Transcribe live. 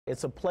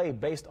It's a play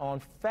based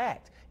on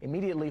fact.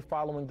 Immediately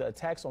following the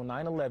attacks on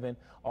 9/11,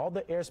 all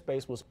the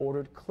airspace was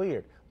ordered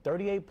cleared.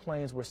 38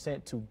 planes were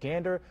sent to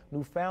Gander,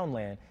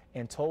 Newfoundland,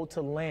 and told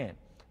to land.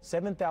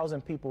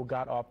 7,000 people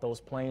got off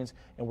those planes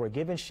and were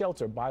given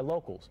shelter by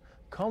locals.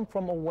 Come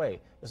From Away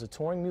is a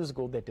touring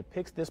musical that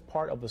depicts this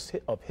part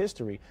of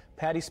history.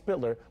 Patty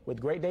Spitler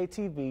with Great Day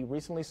TV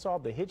recently saw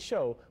the hit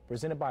show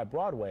presented by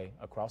Broadway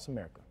across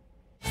America.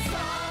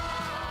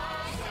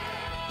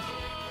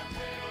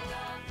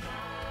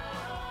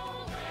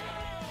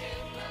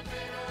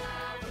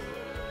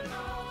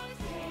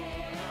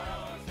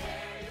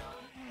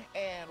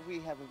 We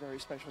have a very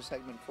special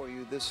segment for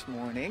you this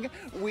morning.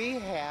 We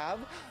have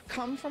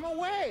Come From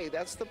Away.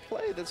 That's the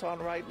play that's on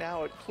right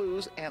now at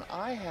Clues, and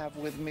I have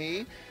with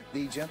me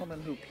the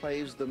gentleman who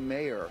plays the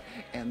mayor,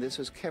 and this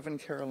is Kevin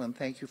Carolyn.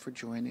 Thank you for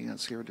joining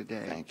us here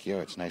today. Thank you.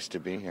 It's nice to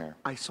be here.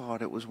 I saw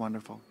it. It was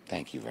wonderful.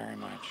 Thank you very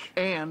much.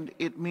 And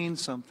it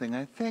means something.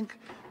 I think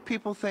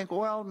people think,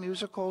 well,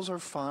 musicals are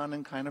fun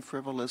and kind of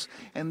frivolous,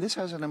 and this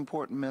has an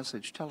important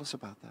message. Tell us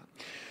about that.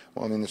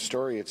 Well, I mean, the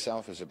story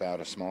itself is about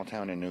a small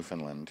town in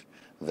Newfoundland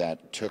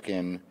that took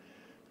in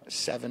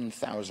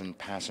 7,000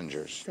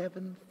 passengers.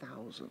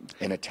 7,000.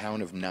 In a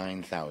town of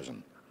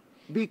 9,000.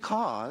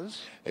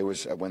 Because? It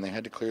was when they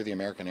had to clear the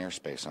American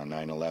airspace on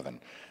 9/11.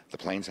 The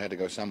planes had to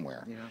go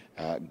somewhere.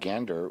 Yeah.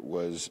 Gander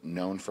was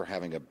known for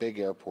having a big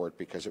airport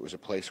because it was a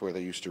place where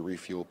they used to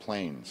refuel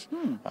planes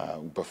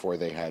before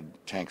they had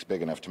tanks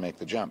big enough to make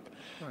the jump.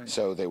 Right.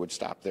 So they would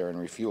stop there and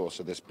refuel.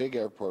 So this big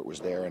airport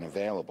was there and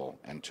available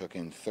and took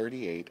in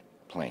 38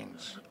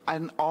 planes.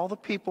 And all the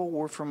people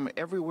were from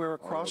everywhere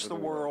across the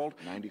world.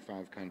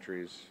 95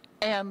 countries.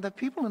 And the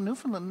people in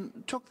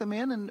Newfoundland took them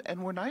in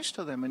and were nice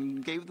to them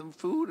and gave them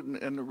food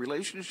and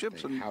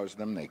relationships. They housed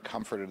them, they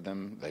comforted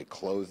them, they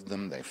clothed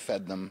them, they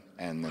fed them,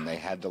 and then they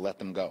had to let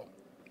them go.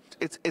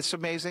 It's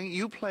amazing.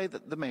 You play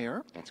the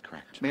mayor. That's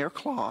correct. Mayor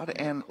Claude.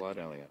 Mayor Claude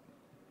Elliott.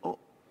 Oh,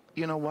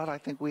 you know what? I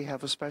think we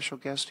have a special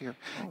guest here.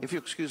 Oh, if you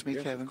excuse me,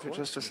 yes, Kevin, of for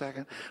just a course.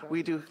 second.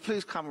 We do.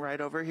 Please come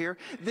right over here.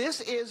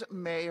 This is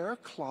Mayor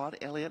Claude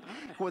Elliott,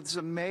 who was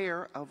the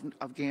mayor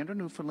of Gander,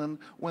 Newfoundland,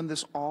 when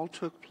this all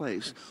took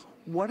place.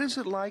 What is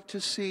it like to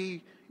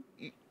see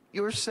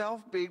yourself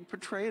being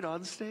portrayed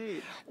on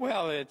stage?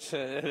 Well,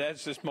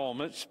 that's just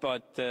moments,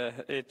 but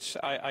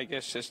I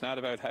guess it's not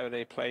about how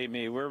they play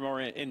me. We're more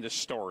in the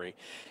story.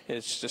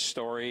 It's the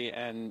story,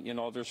 and you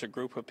know, there's a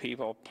group of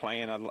people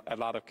playing a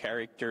lot of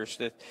characters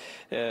that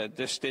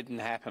this didn't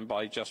happen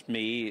by just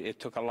me.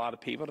 It took a lot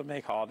of people to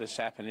make all this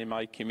happen in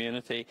my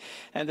community,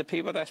 and the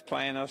people that's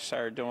playing us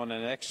are doing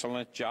an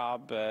excellent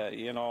job.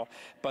 You know,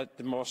 but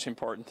the most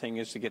important thing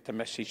is to get the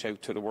message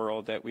out to the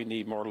world that we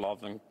need more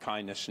love and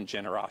kindness and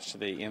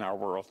generosity in our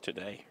world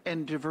today.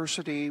 And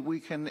diversity, we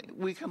can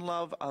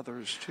love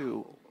others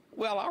too.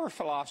 Well, our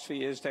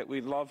philosophy is that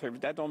we love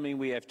everybody. That don't mean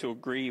we have to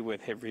agree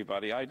with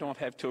everybody. I don't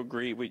have to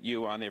agree with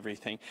you on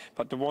everything.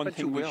 But the one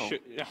thing we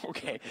should,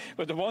 okay,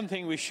 but the one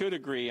thing we should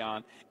agree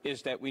on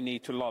is that we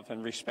need to love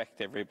and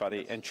respect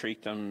everybody and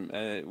treat them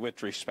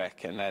with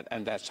respect,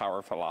 and that's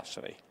our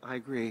philosophy. I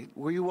agree.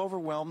 Were you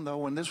overwhelmed though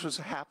when this was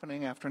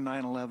happening after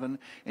 9/11,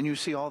 and you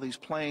see all these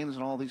planes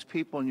and all these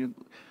people, and you?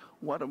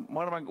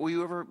 Were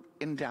you ever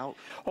in doubt?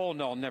 Oh,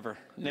 no, never.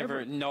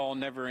 No,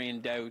 never in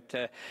doubt.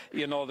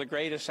 You know, the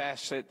greatest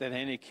asset that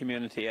any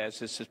community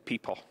has is its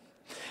people.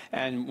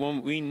 And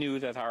when we knew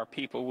that our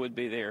people would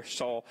be there.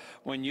 So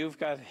when you've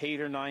got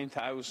 8,000 or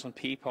 9,000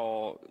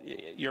 people,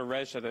 your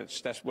residents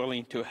that's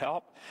willing to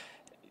help,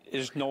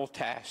 is no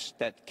task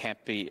that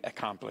can't be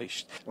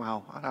accomplished.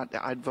 Wow,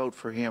 I'd vote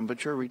for him,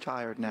 but you're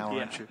retired now,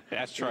 aren't you?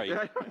 That's right.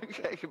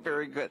 Okay,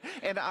 very good.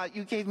 And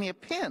you gave me a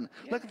pin.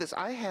 Yeah. Look at this.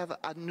 I have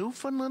a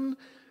Newfoundland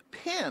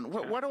pin.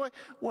 What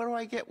do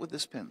I get with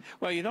this pin?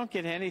 Well, you don't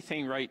get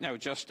anything right now,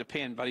 just a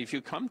pin. But if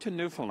you come to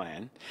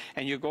Newfoundland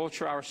and you go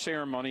through our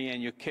ceremony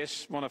and you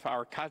kiss one of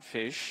our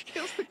codfish,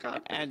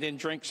 and then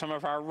drink some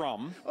of our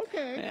rum,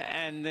 okay.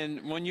 And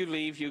then when you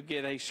leave, you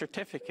get a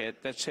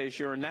certificate that says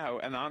you're now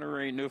an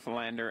honorary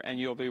Newfoundlander, and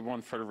you'll be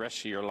one for the rest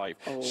of your life.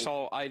 Oh.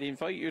 So I'd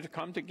invite you to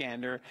come to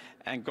Gander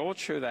and go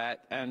through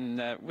that,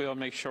 and we'll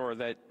make sure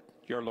that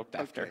you're looked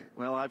after. Okay.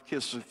 Well, I've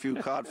kissed a few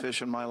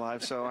codfish in my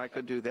life, so I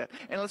could do that.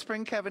 And let's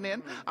bring Kevin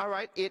in. All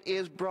right, it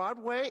is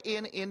Broadway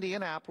in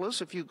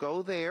Indianapolis. If you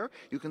go there,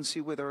 you can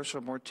see where there are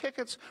some more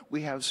tickets.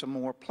 We have some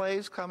more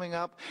plays coming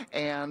up,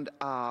 and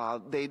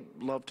they'd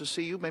love to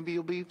see you. Maybe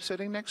you'll be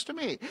sitting next to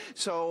me.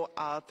 So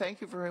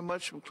thank you very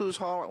much from Clues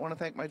Hall. I want to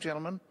thank my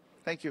gentleman.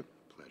 Thank you.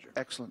 Pleasure.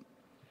 Excellent.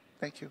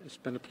 Thank you. It's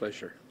been a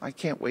pleasure. I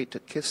can't wait to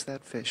kiss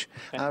that fish.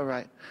 All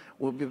right,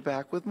 we'll be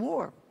back with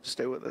more.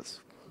 Stay with us.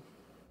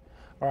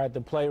 All right,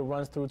 the play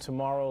runs through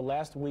tomorrow.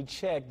 Last we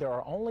checked, there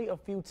are only a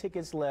few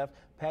tickets left.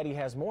 Patty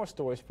has more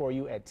stories for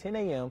you at 10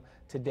 a.m.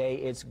 Today,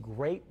 it's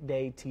Great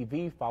Day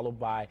TV, followed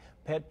by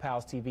Pet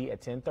Pals TV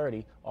at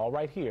 10:30, all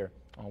right here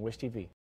on Wish TV.